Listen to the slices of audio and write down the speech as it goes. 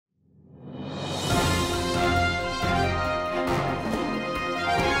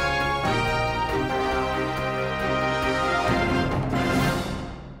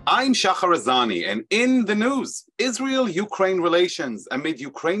I'm Shahar Azani, and in the news, Israel-Ukraine relations amid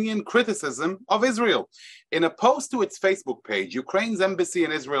Ukrainian criticism of Israel. In a post to its Facebook page, Ukraine's embassy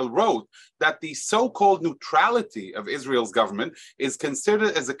in Israel wrote that the so-called neutrality of Israel's government is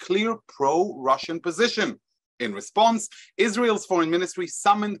considered as a clear pro-Russian position. In response, Israel's foreign ministry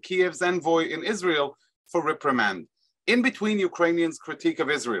summoned Kiev's envoy in Israel for reprimand. In between Ukrainians' critique of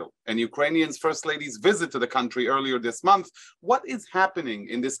Israel and Ukrainians' First Lady's visit to the country earlier this month, what is happening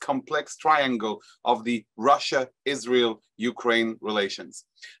in this complex triangle of the Russia-Israel-Ukraine relations?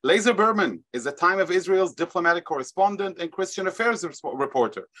 Lazar Berman is a Time of Israel's diplomatic correspondent and Christian affairs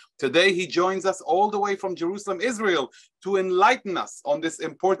reporter. Today, he joins us all the way from Jerusalem, Israel, to enlighten us on this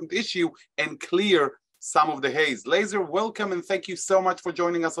important issue and clear some of the haze. Lazar, welcome and thank you so much for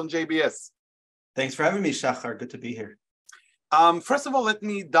joining us on JBS. Thanks for having me, Shachar. Good to be here. First of all, let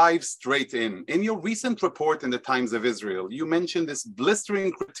me dive straight in. In your recent report in the Times of Israel, you mentioned this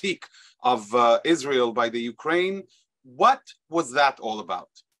blistering critique of Israel by the Ukraine. What was that all about?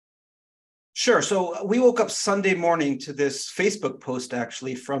 Sure. So we woke up Sunday morning to this Facebook post,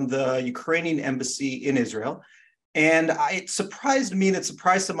 actually, from the Ukrainian embassy in Israel. And it surprised me and it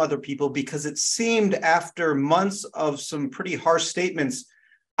surprised some other people because it seemed after months of some pretty harsh statements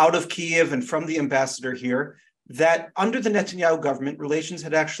out of Kiev and from the ambassador here, that under the Netanyahu government, relations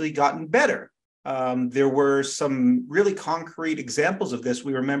had actually gotten better. There were some really concrete examples of this.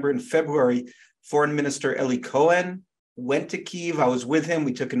 We remember in February, Foreign Minister Eli Cohen went to Kiev. I was with him.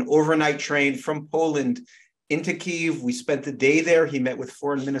 We took an overnight train from Poland into Kiev. We spent the day there. He met with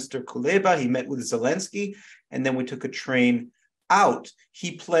Foreign Minister Kuleba. He met with Zelensky. And then we took a train out.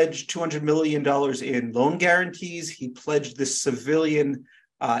 He pledged $200 million in loan guarantees. He pledged this civilian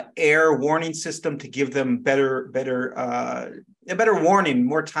air warning system to give them better warning,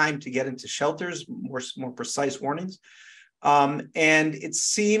 more time to get into shelters, more precise warnings. And it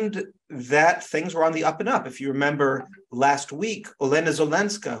seemed that things were on the up and up. If you remember last week, Olena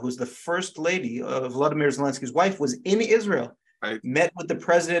Zelenska, who's the first lady of Vladimir Zelensky's wife, was in Israel, right. Met with the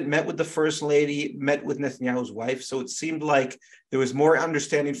president, met with the first lady, met with Netanyahu's wife. So it seemed like there was more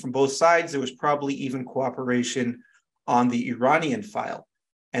understanding from both sides. There was probably even cooperation on the Iranian file.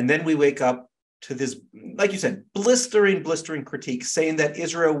 And then we wake up to this, like you said, blistering critique saying that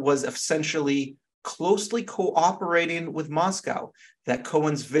Israel was essentially closely cooperating with Moscow, that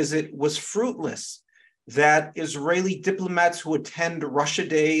Cohen's visit was fruitless, that Israeli diplomats who attend Russia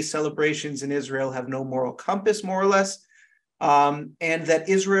Day celebrations in Israel have no moral compass, more or less, and that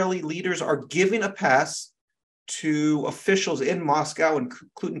Israeli leaders are giving a pass to officials in Moscow,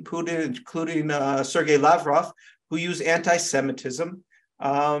 including Putin, including Sergei Lavrov, who use anti-Semitism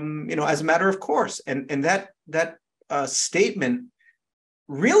as a matter of course. And that statement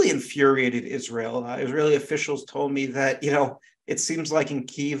really infuriated Israel. Israeli officials told me that, it seems like in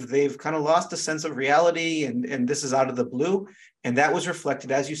Kyiv, they've kind of lost a sense of reality and this is out of the blue. And that was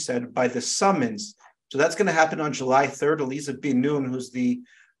reflected, as you said, by the summons. So that's going to happen on July 3rd. Elisa Ben Nun, who's the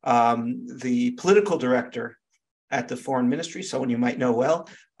political director at the foreign ministry, someone you might know well,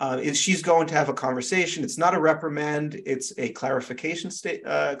 she's going to have a conversation. It's not a reprimand, it's a clarification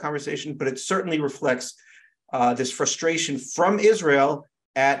conversation, but it certainly reflects this frustration from Israel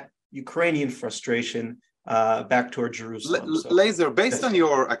at Ukrainian frustration back toward Jerusalem. Lazar, based on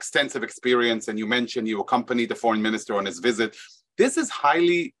your extensive experience, and you mentioned you accompanied the foreign minister on his visit, this is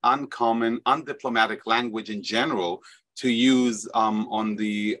highly uncommon, undiplomatic language in general to use on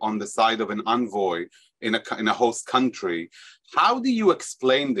the side of an envoy in a host country. How do you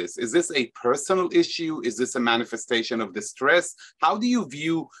explain this? Is this a personal issue? Is this a manifestation of distress? How do you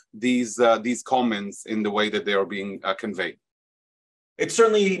view these comments in the way that they are being conveyed? It's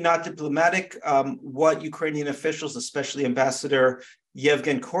certainly not diplomatic. What Ukrainian officials, especially Ambassador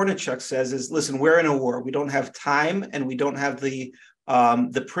Yevgen Kornichuk, says is, listen, we're in a war. We don't have time and we don't have the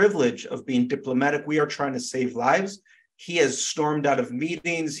privilege of being diplomatic. We are trying to save lives. He has stormed out of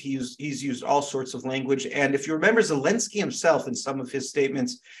meetings. He's used all sorts of language. And if you remember Zelensky himself in some of his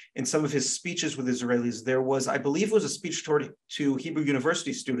statements, in some of his speeches with Israelis, there was, I believe it was a speech to Hebrew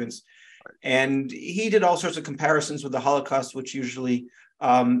University students. And he did all sorts of comparisons with the Holocaust, which usually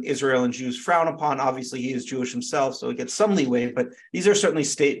Israel and Jews frown upon. Obviously, he is Jewish himself, so he gets some leeway. But these are certainly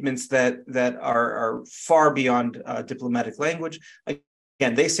statements that are far beyond diplomatic language.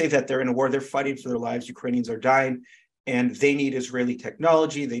 Again, they say that they're in a war. They're fighting for their lives. Ukrainians are dying. And they need Israeli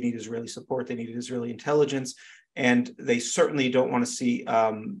technology, they need Israeli support, they need Israeli intelligence, and they certainly don't want to see,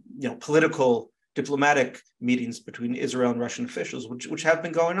 political diplomatic meetings between Israel and Russian officials, which have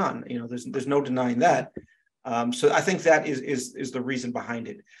been going on. There's no denying that. So I think that is the reason behind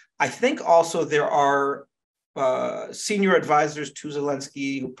it. I think also there are senior advisors to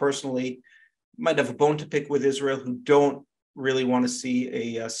Zelensky who personally might have a bone to pick with Israel, who don't really want to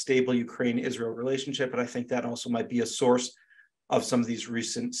see a stable Ukraine-Israel relationship. And I think that also might be a source of some of these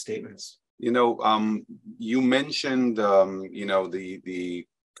recent statements. You mentioned, the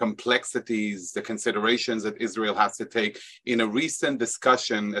complexities, the considerations that Israel has to take. In a recent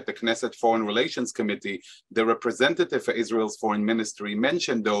discussion at the Knesset Foreign Relations Committee, the representative for Israel's foreign ministry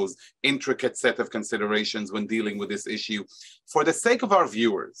mentioned those intricate set of considerations when dealing with this issue. For the sake of our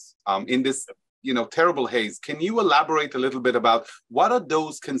viewers, in this terrible haze, can you elaborate a little bit about what are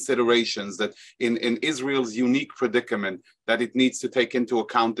those considerations that in Israel's unique predicament that it needs to take into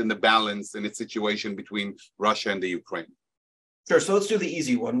account in the balance in its situation between Russia and the Ukraine? Sure. So let's do the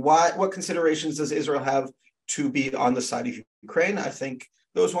easy one. What considerations does Israel have to be on the side of Ukraine? I think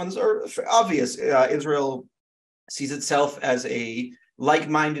those ones are obvious. Israel sees itself as a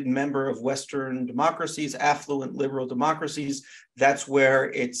like-minded member of Western democracies, affluent liberal democracies. That's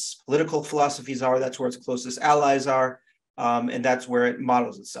where its political philosophies are. That's where its closest allies are. And that's where it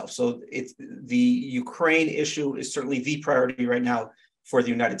models itself. So the Ukraine issue is certainly the priority right now for the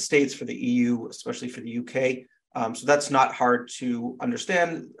United States, for the EU, especially for the UK. So that's not hard to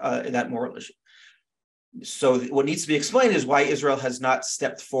understand that moral issue. So what needs to be explained is why Israel has not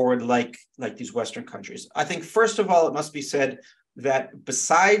stepped forward like these Western countries. I think, first of all, it must be said that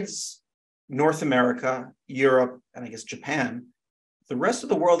besides North America, Europe, and I guess Japan, the rest of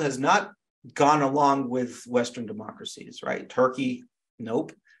the world has not gone along with Western democracies, right? Turkey,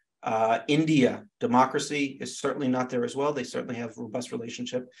 nope. India, democracy is certainly not there as well. They certainly have a robust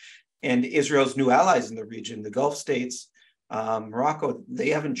relationship. And Israel's new allies in the region, the Gulf states, Morocco, they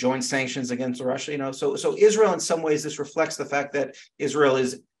haven't joined sanctions against Russia. So Israel, in some ways, this reflects the fact that Israel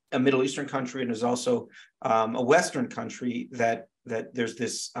is a Middle Eastern country and is also a Western country that there's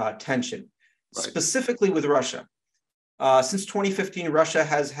this tension, right. Specifically with Russia. Since 2015, Russia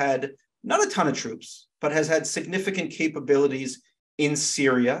has had not a ton of troops, but has had significant capabilities in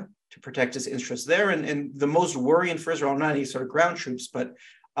Syria to protect its interests there. And the most worrying for Israel, not any sort of ground troops, but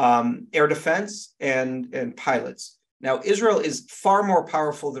air defense and pilots. Now, Israel is far more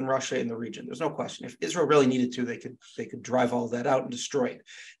powerful than Russia in the region. There's no question. If Israel really needed to, they could drive all that out and destroy it.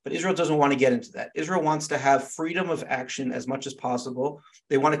 But Israel doesn't want to get into that. Israel wants to have freedom of action as much as possible.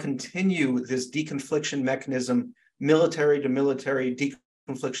 They want to continue this deconfliction mechanism, military to military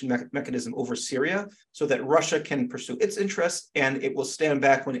deconfliction mechanism over Syria, so that Russia can pursue its interests and it will stand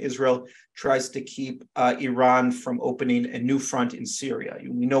back when Israel tries to keep Iran from opening a new front in Syria.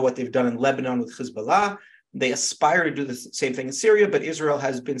 We know what they've done in Lebanon with Hezbollah. They aspire to do the same thing in Syria, but Israel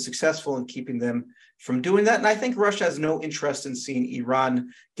has been successful in keeping them from doing that. And I think Russia has no interest in seeing Iran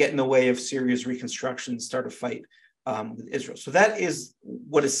get in the way of Syria's reconstruction and start a fight with Israel. So that is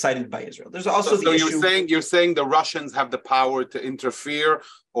what is cited by Israel. There's also the issue. You're saying the Russians have the power to interfere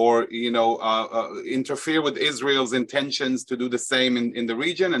or interfere with Israel's intentions to do the same in the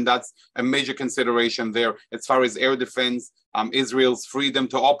region, and that's a major consideration there as far as air defense, Israel's freedom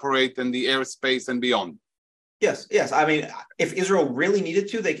to operate in the airspace and beyond. Yes. I mean, if Israel really needed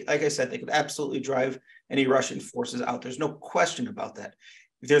to, like I said, they could absolutely drive any Russian forces out. There's no question about that.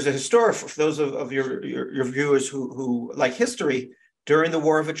 There's a historic, for those of your viewers who like history, during the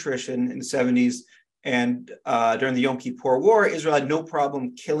War of Attrition in the 70s and during the Yom Kippur War, Israel had no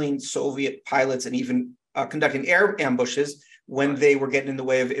problem killing Soviet pilots and even conducting air ambushes when they were getting in the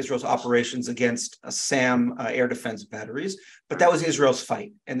way of Israel's operations against SAM air defense batteries. But that was Israel's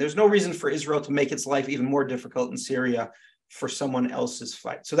fight. And there's no reason for Israel to make its life even more difficult in Syria for someone else's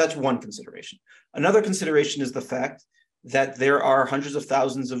fight. So that's one consideration. Another consideration is the fact that there are hundreds of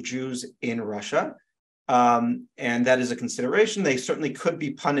thousands of Jews in Russia. And that is a consideration. They certainly could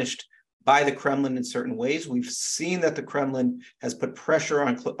be punished by the Kremlin in certain ways. We've seen that the Kremlin has put pressure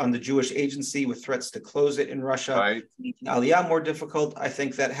on the Jewish agency with threats to close it in Russia, right. Making Aliyah more difficult. I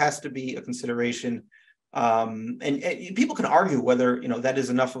think that has to be a consideration. And people can argue whether that is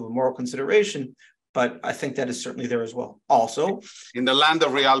enough of a moral consideration, but I think that is certainly there as well. Also, in the land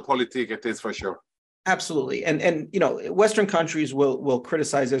of realpolitik, it is for sure. Absolutely, and Western countries will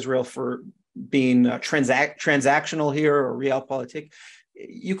criticize Israel for being transactional here or realpolitik.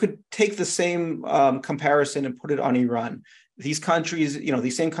 You could take the same comparison and put it on Iran. These countries,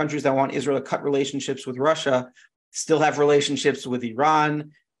 these same countries that want Israel to cut relationships with Russia, still have relationships with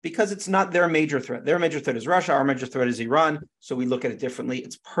Iran because it's not their major threat. Their major threat is Russia. Our major threat is Iran. So we look at it differently.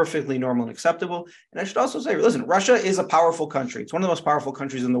 It's perfectly normal and acceptable. And I should also say, listen, Russia is a powerful country. It's one of the most powerful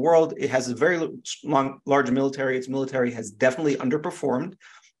countries in the world. It has a very large military. Its military has definitely underperformed.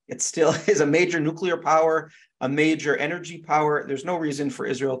 It still is a major nuclear power, a major energy power. There's no reason for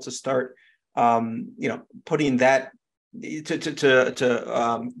Israel to start putting that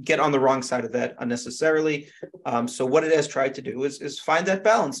to get on the wrong side of that unnecessarily. So what it has tried to do is find that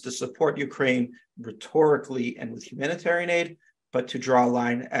balance to support Ukraine rhetorically and with humanitarian aid, but to draw a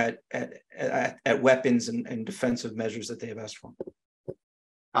line at weapons and defensive measures that they have asked for.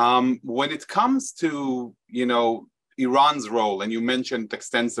 When it comes to, Iran's role, and you mentioned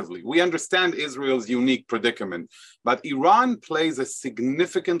extensively, we understand Israel's unique predicament, but Iran plays a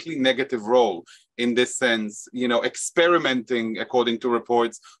significantly negative role in this sense, experimenting, according to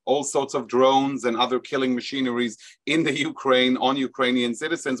reports, all sorts of drones and other killing machineries in the Ukraine on Ukrainian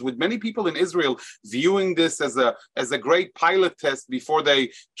citizens, with many people in Israel viewing this as a great pilot test before they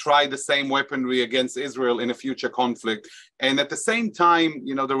try the same weaponry against Israel in a future conflict. And at the same time,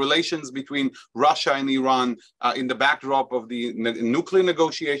 the relations between Russia and Iran in the backdrop of the nuclear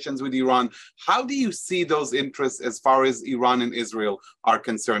negotiations with Iran, how do you see those interests as far as Iran and Israel are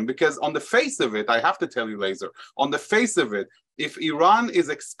concerned? Because on the face of it, I have to tell you, Lazar, on the face of it, if Iran is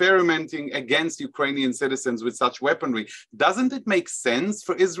experimenting against Ukrainian citizens with such weaponry, doesn't it make sense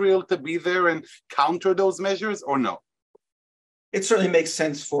for Israel to be there and counter those measures, or no? It certainly makes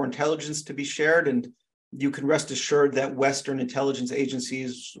sense for intelligence to be shared, and you can rest assured that Western intelligence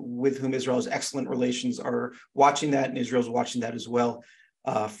agencies with whom Israel has excellent relations are watching that, and Israel's watching that as well,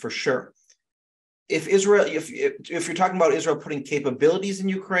 for sure. If you're talking about Israel putting capabilities in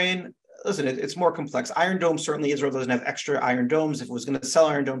Ukraine, listen, it's more complex. Iron Dome, certainly Israel doesn't have extra Iron Domes. If it was going to sell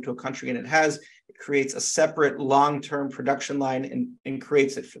Iron Dome to a country, and it has, it creates a separate long-term production line and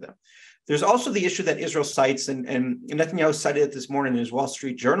creates it for them. There's also the issue that Israel cites, and Netanyahu cited it this morning in his Wall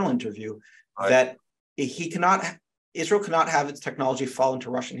Street Journal interview, that Israel cannot have its technology fall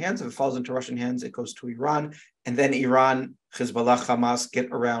into Russian hands. If it falls into Russian hands, it goes to Iran, and then Iran, Hezbollah, Hamas get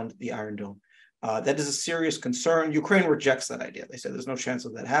around the Iron Dome. That is a serious concern. Ukraine rejects that idea. They say there's no chance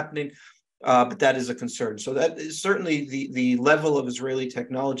of that happening, but that is a concern. So that is certainly the level of Israeli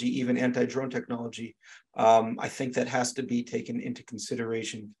technology, even anti-drone technology, I think that has to be taken into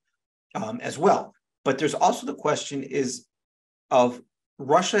consideration as well. But there's also the question of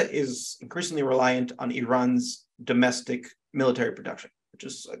Russia is increasingly reliant on Iran's domestic military production, which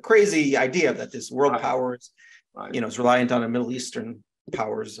is a crazy idea that this world power is reliant on a Middle Eastern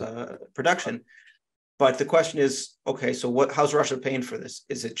powers production. But the question is, okay, so how's Russia paying for this?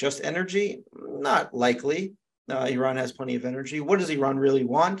 Is it just energy? Not likely. Iran has plenty of energy. What does Iran really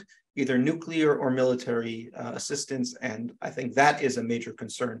want? Either nuclear or military assistance. And I think that is a major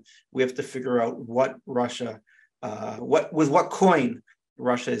concern. We have to figure out what Russia, with what coin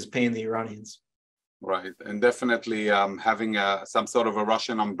Russia is paying the Iranians. Right. And definitely having some sort of a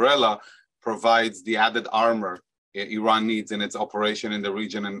Russian umbrella provides the added armor Iran needs in its operation in the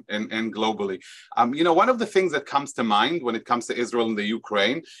region and globally. One of the things that comes to mind when it comes to Israel and the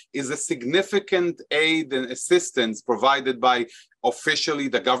Ukraine is a significant aid and assistance provided by officially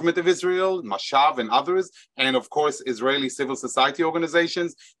the government of Israel, Mashav and others, and of course, Israeli civil society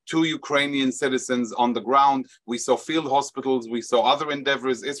organizations to Ukrainian citizens on the ground. We saw field hospitals, we saw other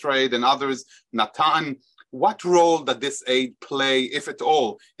endeavors, Israel and others, Natan. What role did this aid play, if at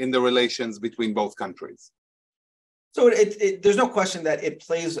all, in the relations between both countries? So there's no question that it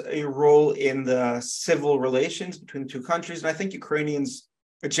plays a role in the civil relations between the two countries. And I think Ukrainians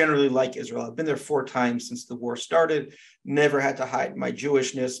generally like Israel. I've been there 4 times since the war started, never had to hide my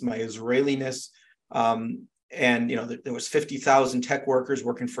Jewishness, my Israeliness. There was 50,000 tech workers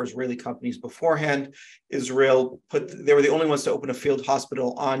working for Israeli companies beforehand. They were the only ones to open a field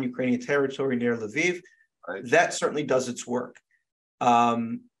hospital on Ukrainian territory near Lviv. Right. That certainly does its work.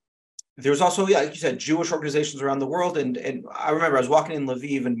 There's also, like you said, Jewish organizations around the world. And I remember I was walking in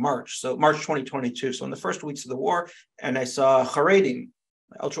Lviv in March 2022. So in the first weeks of the war, and I saw Haredim,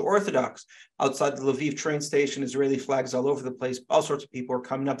 ultra-Orthodox, outside the Lviv train station, Israeli flags all over the place. All sorts of people were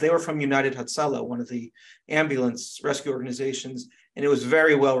coming up. They were from United Hatzalah, one of the ambulance rescue organizations. And it was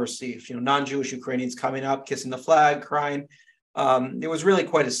very well received. Non-Jewish Ukrainians coming up, kissing the flag, crying. It was really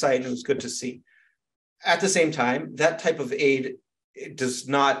quite a sight, and it was good to see. At the same time, that type of aid does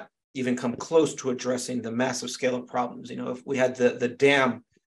not even come close to addressing the massive scale of problems. If we had the dam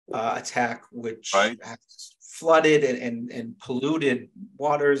attack, which flooded and polluted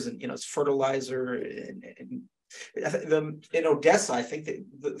waters, and it's fertilizer, and in Odessa, I think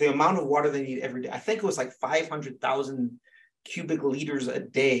that the amount of water they need every day, I think it was like 500,000 cubic liters a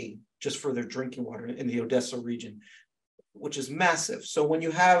day just for their drinking water in the Odessa region, which is massive. So when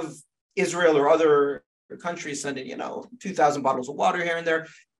you have Israel or other countries sending, 2,000 bottles of water here and there,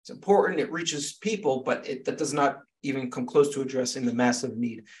 it's important, it reaches people, but that does not even come close to addressing the massive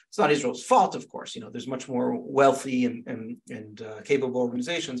need. It's not Israel's fault, of course. There's much more wealthy and capable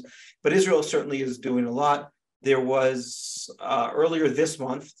organizations, but Israel certainly is doing a lot. There was earlier this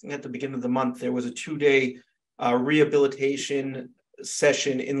month, at the beginning of the month, there was a 2-day rehabilitation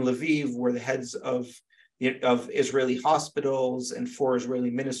session in Lviv where the heads of Israeli hospitals and 4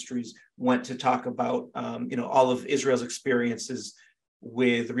 Israeli ministries went to talk about all of Israel's experiences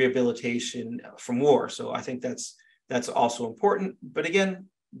with rehabilitation from war. So I think that's also important. But again,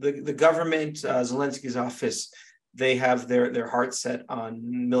 the government, Zelensky's office, they have their heart set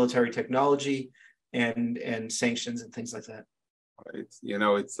on military technology and sanctions and things like that.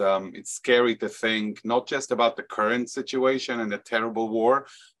 It's scary to think not just about the current situation and the terrible war,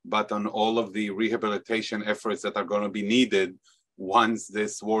 but on all of the rehabilitation efforts that are going to be needed once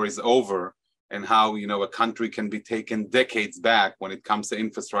this war is over, and how a country can be taken decades back when it comes to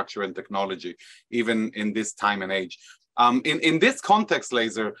infrastructure and technology, even in this time and age. In this context,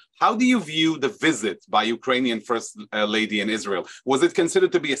 Lazar, how do you view the visit by Ukrainian First Lady in Israel? Was it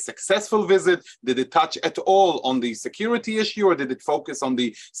considered to be a successful visit? Did it touch at all on the security issue, or did it focus on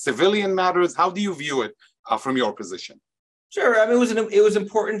the civilian matters? How do you view it from your position? Sure. I mean, it was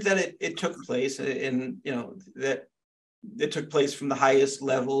important that it took place, and that it took place from the highest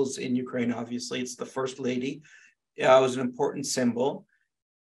levels in Ukraine. Obviously, it's the First Lady. It was an important symbol.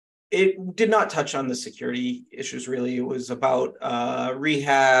 It did not touch on the security issues, really. It was about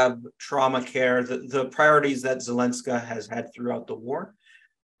rehab, trauma care, the priorities that Zelensky has had throughout the war.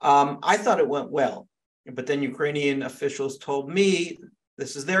 I thought it went well, but then Ukrainian officials told me,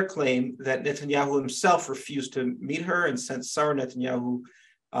 this is their claim, that Netanyahu himself refused to meet her and sent Sarah Netanyahu,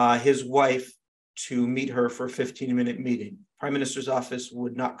 his wife, to meet her for a 15-minute meeting. Prime Minister's office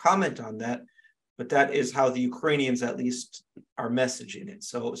would not comment on that, but that is how the Ukrainians at least are messaging it.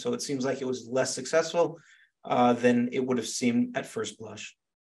 So it seems like it was less successful than it would have seemed at first blush.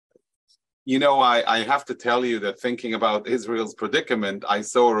 I have to tell you that thinking about Israel's predicament, I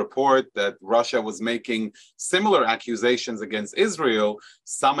saw a report that Russia was making similar accusations against Israel,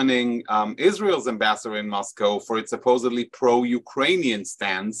 summoning Israel's ambassador in Moscow for its supposedly pro-Ukrainian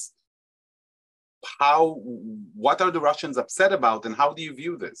stance. What are the Russians upset about, and how do you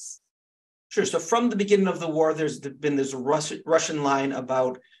view this? Sure. So from the beginning of the war, there's been this Russian line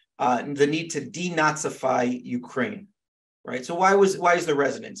about the need to denazify Ukraine, right? So why is there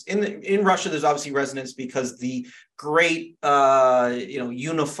resonance in Russia? There's obviously resonance because the great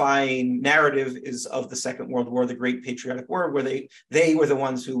unifying narrative is of the Second World War, the Great Patriotic War, where they were the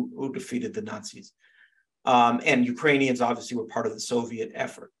ones who defeated the Nazis, and Ukrainians obviously were part of the Soviet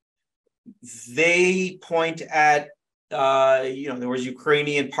effort. They point at there was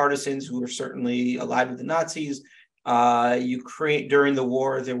Ukrainian partisans who were certainly allied with the Nazis. Ukraine during the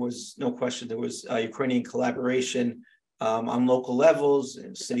war, there was no question there was Ukrainian collaboration on local levels.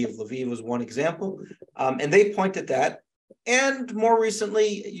 The city of Lviv was one example, and they pointed that. And more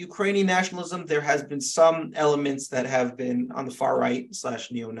recently, Ukrainian nationalism, there has been some elements that have been on the far right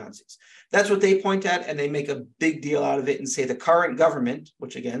 / neo-Nazis. That's what they point at, and they make a big deal out of it and say the current government,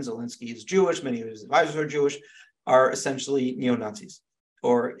 which again, Zelensky is Jewish, many of his advisors are Jewish, are essentially neo-Nazis,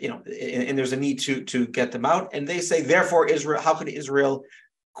 and there's a need to get them out. And they say, therefore, Israel, how could Israel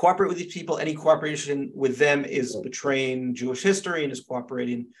cooperate with these people? Any cooperation with them is betraying Jewish history and is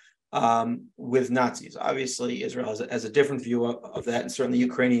cooperating with Nazis. Obviously, Israel has a different view of that, and certainly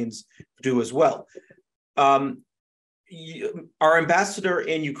Ukrainians do as well. Our ambassador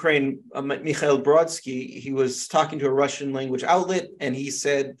in Ukraine, Mikhail Brodsky, he was talking to a Russian language outlet, and he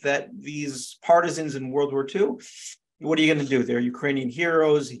said that these partisans in World War II, what are you going to do? They're Ukrainian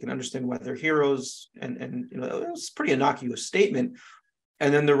heroes. He can understand why they're heroes, and it was a pretty innocuous statement.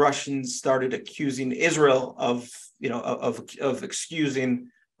 And then the Russians started accusing Israel of excusing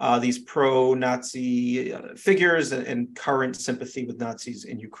these pro-Nazi figures and current sympathy with Nazis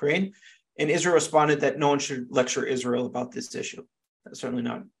in Ukraine. And Israel responded that no one should lecture Israel about this issue. Certainly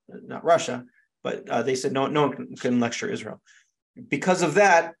not Russia, but they said no one can lecture Israel. Because of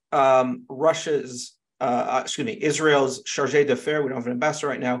that, Israel's chargé d'affaires, we don't have an ambassador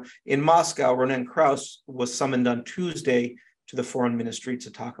right now, in Moscow, Ronen Kraus, was summoned on Tuesday to the foreign ministry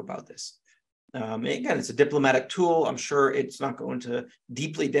to talk about this. Again, it's a diplomatic tool. I'm sure it's not going to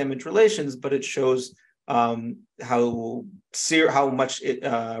deeply damage relations, but it shows how much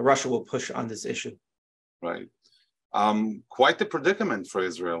Russia will push on this issue. Right. Quite the predicament for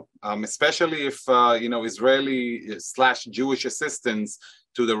Israel, especially if Israeli / Jewish assistance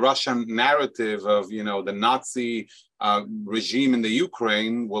to the Russian narrative of the Nazi regime in the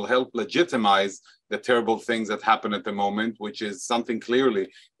Ukraine will help legitimize the terrible things that happen at the moment, which is something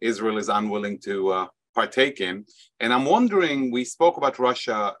clearly Israel is unwilling to partake in. And I'm wondering, we spoke about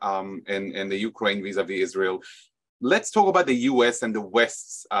Russia and the Ukraine vis-a-vis Israel. Let's talk about the US and the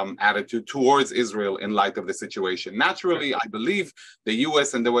West's attitude towards Israel in light of the situation. Naturally, I believe the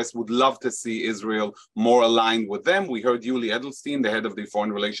US and the West would love to see Israel more aligned with them. We heard Yuli Edelstein, the head of the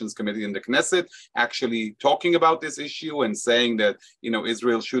Foreign Relations Committee in the Knesset, actually talking about this issue and saying that,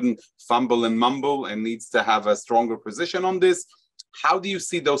 Israel shouldn't fumble and mumble and needs to have a stronger position on this. How do you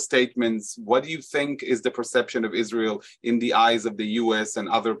see those statements? What do you think is the perception of Israel in the eyes of the US and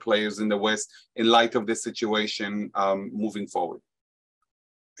other players in the West in light of this situation moving forward?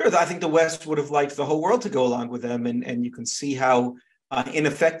 Sure. I think the West would have liked the whole world to go along with them. And you can see how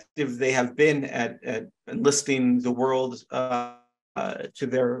ineffective they have been at enlisting the world to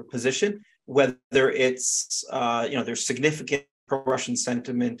their position, whether it's, there's significant pro-Russian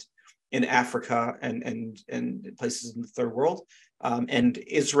sentiment in Africa and places in the third world. And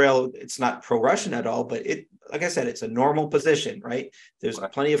Israel, it's not pro-Russian at all, but like I said, it's a normal position, right? There's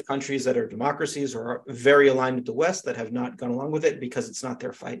plenty of countries that are democracies or are very aligned with the West that have not gone along with it because it's not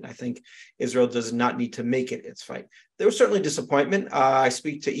their fight. And I think Israel does not need to make it its fight. There was certainly disappointment. I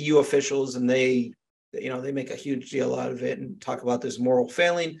speak to EU officials and they make a huge deal out of it and talk about this moral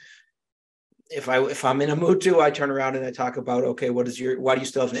failing. If I'm in a mood to, I turn around and I talk about, okay, why do you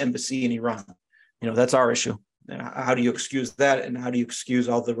still have an embassy in Iran? That's our issue. How do you excuse that? And how do you excuse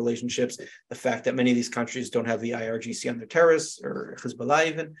all the relationships? The fact that many of these countries don't have the IRGC on their terrorists or Hezbollah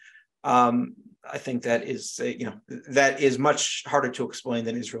even. I think that is much harder to explain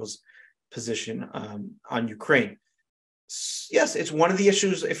than Israel's position on Ukraine. Yes, it's one of the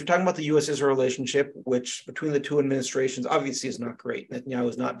issues. If you're talking about the U.S.-Israel relationship, which between the two administrations obviously is not great. Netanyahu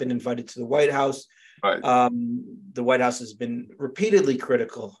has not been invited to the White House. Right. The White House has been repeatedly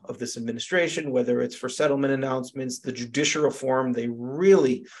critical of this administration, whether it's for settlement announcements, the judicial reform. They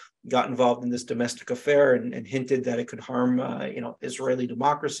really got involved in this domestic affair and hinted that it could harm, Israeli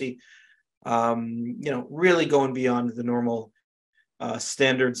democracy. Really going beyond the normal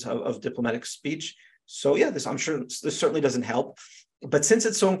standards of diplomatic speech. So yeah, I'm sure this certainly doesn't help. But since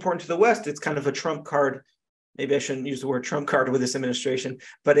it's so important to the West, it's kind of a trump card. Maybe I shouldn't use the word trump card with this administration,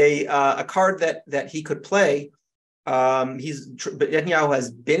 but a card that he could play. Netanyahu has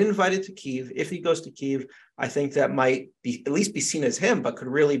been invited to Kyiv. If he goes to Kyiv, I think that might at least be seen as him, but could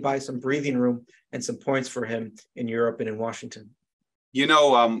really buy some breathing room and some points for him in Europe and in Washington.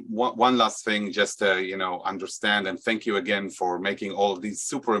 One last thing, just to, understand, and thank you again for making all of these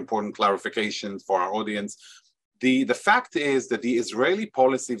super important clarifications for our audience. The fact is that the Israeli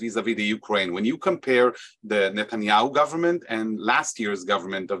policy vis-a-vis the Ukraine, when you compare the Netanyahu government and last year's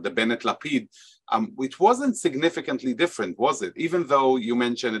government of the Bennett-Lapid, it wasn't significantly different, was it? Even though you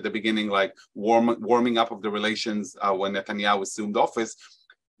mentioned at the beginning, like warming up of the relations when Netanyahu assumed office,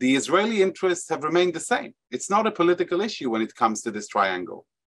 the Israeli interests have remained the same. It's not a political issue when it comes to this triangle.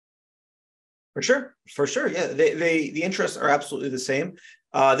 For sure. Yeah, the interests are absolutely the same.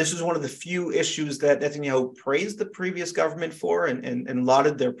 This is one of the few issues that Netanyahu praised the previous government for and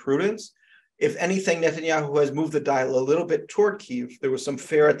lauded their prudence. If anything, Netanyahu has moved the dial a little bit toward Kyiv. There was some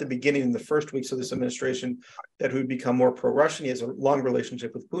fear at the beginning in the first weeks of this administration that he would become more pro-Russian. He has a long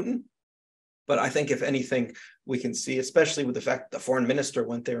relationship with Putin. But I think if anything, we can see, especially with the fact that the foreign minister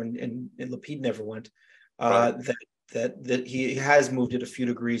went there and Lapid never went, that he has moved it a few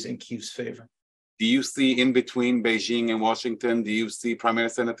degrees in Kyiv's favor. Do you see in between Beijing and Washington, do you see Prime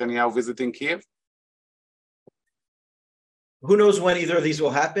Minister Netanyahu visiting Kyiv? Who knows when either of these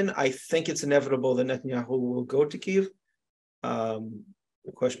will happen? I think it's inevitable that Netanyahu will go to Kyiv.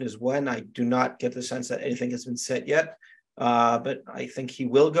 The question is when. I do not get the sense that anything has been set yet. But I think he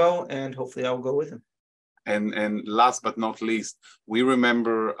will go, and hopefully I'll go with him. And last but not least, we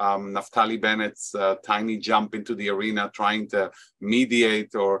remember Naftali Bennett's tiny jump into the arena trying to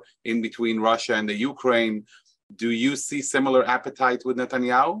mediate or in between Russia and the Ukraine. Do you see similar appetite with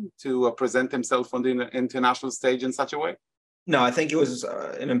Netanyahu to present himself on the international stage in such a way? No, I think it was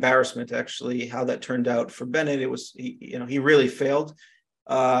an embarrassment, actually, how that turned out for Bennett. It was, he really failed.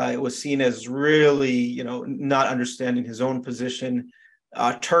 It was seen as really, not understanding his own position.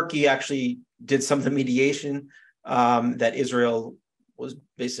 Turkey actually did some of the mediation that Israel was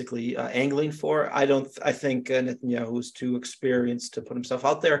basically angling for. I think Netanyahu is too experienced to put himself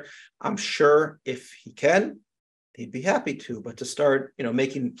out there. I'm sure if he can, he'd be happy to. But to start,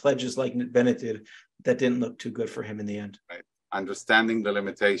 making pledges like Bennett did, that didn't look too good for him in the end. Right. Understanding the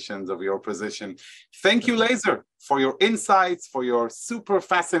limitations of your position. Thank you, Lazar, for your insights, for your super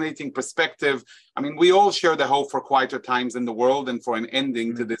fascinating perspective. I mean, we all share the hope for quieter times in the world and for an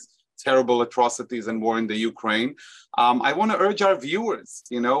ending to this terrible atrocities and war in the Ukraine. I want to urge our viewers,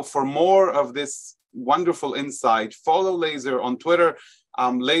 for more of this wonderful insight. Follow Lazar on Twitter,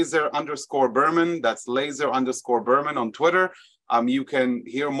 Lazar_Berman. That's Lazar_Berman on Twitter. You can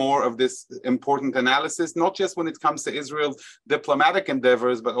hear more of this important analysis, not just when it comes to Israel's diplomatic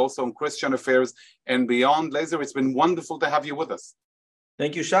endeavors, but also on Christian affairs and beyond. Lazar, it's been wonderful to have you with us.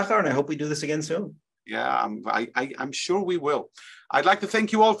 Thank you, Shahar, and I hope we do this again soon. Yeah, I'm sure we will. I'd like to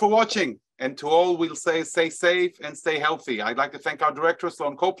thank you all for watching. And to all, we'll say, stay safe and stay healthy. I'd like to thank our director,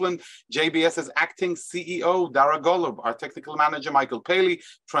 Sloan Copeland, JBS's acting CEO, Dara Golub, our technical manager, Michael Paley,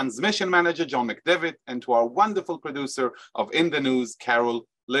 transmission manager, John McDevitt, and to our wonderful producer of In the News, Carol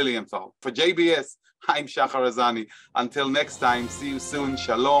Lilienthal. For JBS, I'm Shahar Azani. Until next time, see you soon.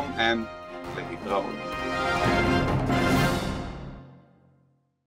 Shalom and lehitraot.